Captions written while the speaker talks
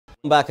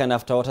Back, and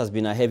after what has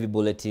been a heavy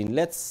bulletin,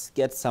 let's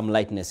get some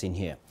lightness in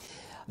here.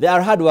 There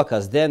are hard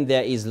workers. Then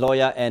there is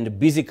lawyer and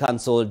busy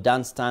counsel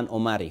Danstan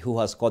Omari, who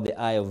has caught the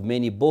eye of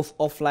many both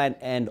offline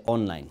and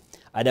online.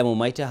 Adam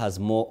Umaita has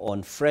more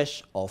on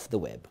Fresh Off the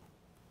Web.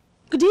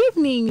 Good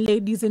evening,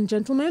 ladies and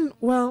gentlemen.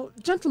 Well,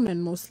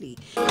 gentlemen mostly.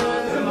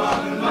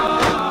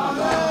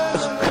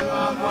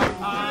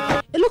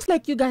 It looks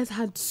like you guys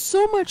had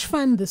so much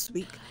fun this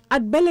week.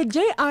 At Bele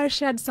JR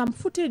shared some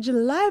footage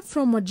live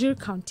from Wajir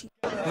County.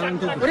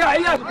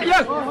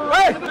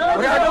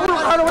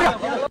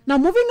 Now,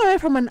 moving away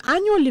from an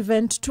annual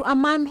event to a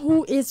man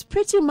who is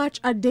pretty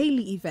much a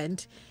daily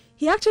event,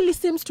 he actually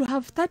seems to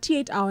have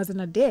 38 hours in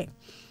a day.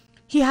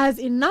 He has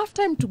enough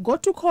time to go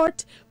to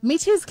court,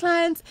 meet his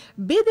clients,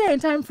 be there in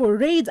time for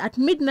raids at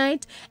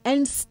midnight,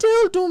 and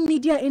still do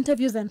media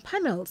interviews and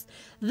panels.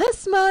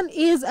 This man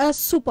is a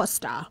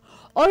superstar.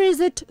 Or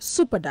is it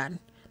super done?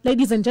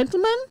 Ladies and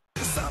gentlemen,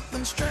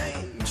 something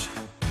strange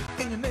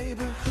in your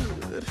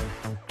neighborhood.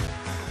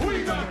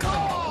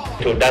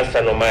 To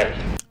Danstan Omari.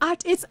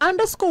 At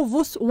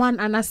its_Vus1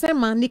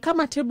 anasema ni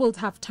kama tables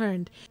have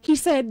turned. He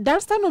said,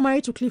 Danstan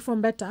Omari to Cliff from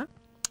better.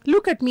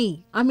 Look at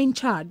me, I'm in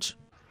charge.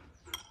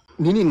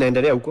 Nini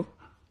inaendelea huko?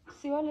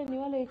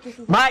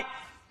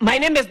 My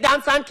name is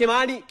Danstan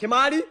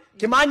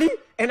Kimani,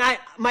 and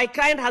my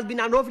client has been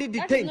unlawfully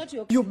detained.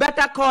 You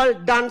better call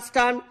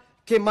Danstan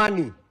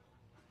Kimani.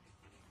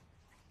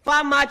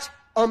 Far much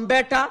on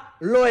better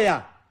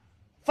lawyer.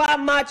 Far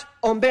much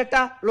on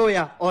better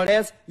lawyer, or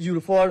else you'll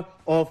fall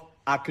off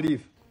a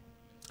cliff.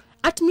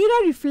 At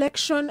Mirror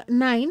Reflection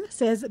 9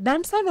 says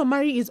Danstan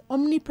Omari is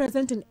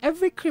omnipresent in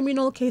every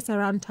criminal case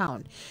around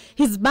town.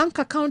 His bank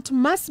account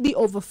must be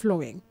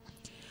overflowing.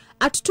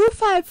 At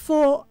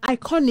 254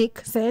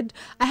 Iconic said,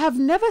 I have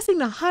never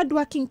seen a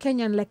hardworking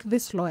Kenyan like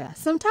this lawyer.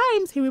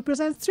 Sometimes he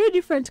represents 3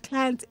 different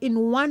clients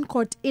in one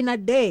court in a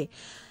day.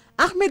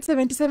 Ahmed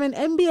 77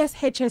 MBS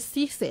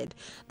HSC said,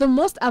 the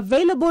most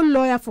available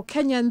lawyer for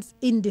Kenyans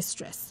in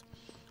distress.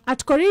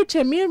 At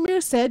Koriche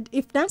Mirmir said,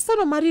 if Danstan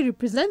Omari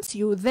represents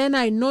you, then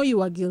I know you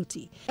are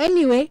guilty.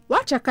 Anyway,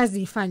 wacha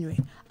kazi ifanywe.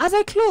 As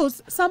I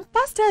close, some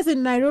pastors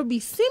in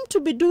Nairobi seem to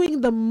be doing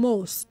the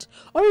most.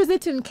 Or is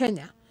it in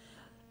Kenya?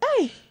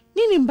 Hey,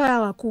 nini mbaya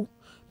waku?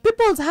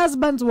 People's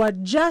husbands were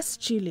just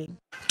chilling.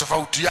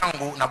 Tofauti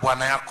yangu na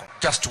bwana yako,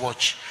 just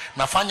watch.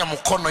 Nafanya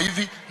mkono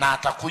hivi na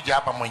atakuja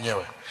hapa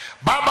mwenyewe.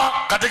 Baba,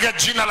 katika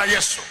jina la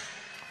Yesu,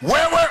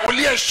 wewe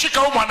uliyeshika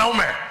huyu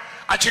mwanaume,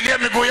 achilie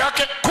miguu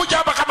yake, kuja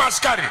hapa kama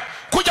askari.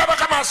 Kuja hapa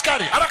kama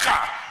askari. Haraka,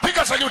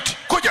 piga saluti.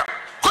 Kuja.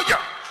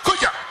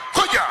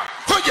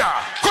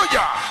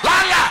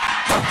 Lala.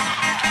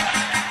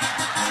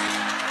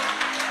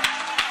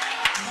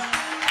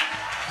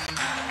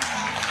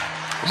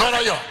 Unaona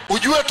hiyo?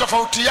 Ujue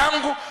tofauti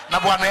yangu na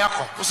bwana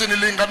yako.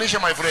 Usinilinganishe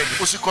my friend.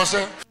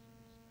 Usikose.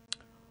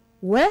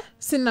 We,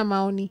 sina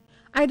maoni.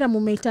 Aida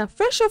Mumeita,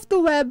 Fresh Off the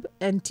Web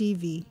and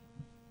TV.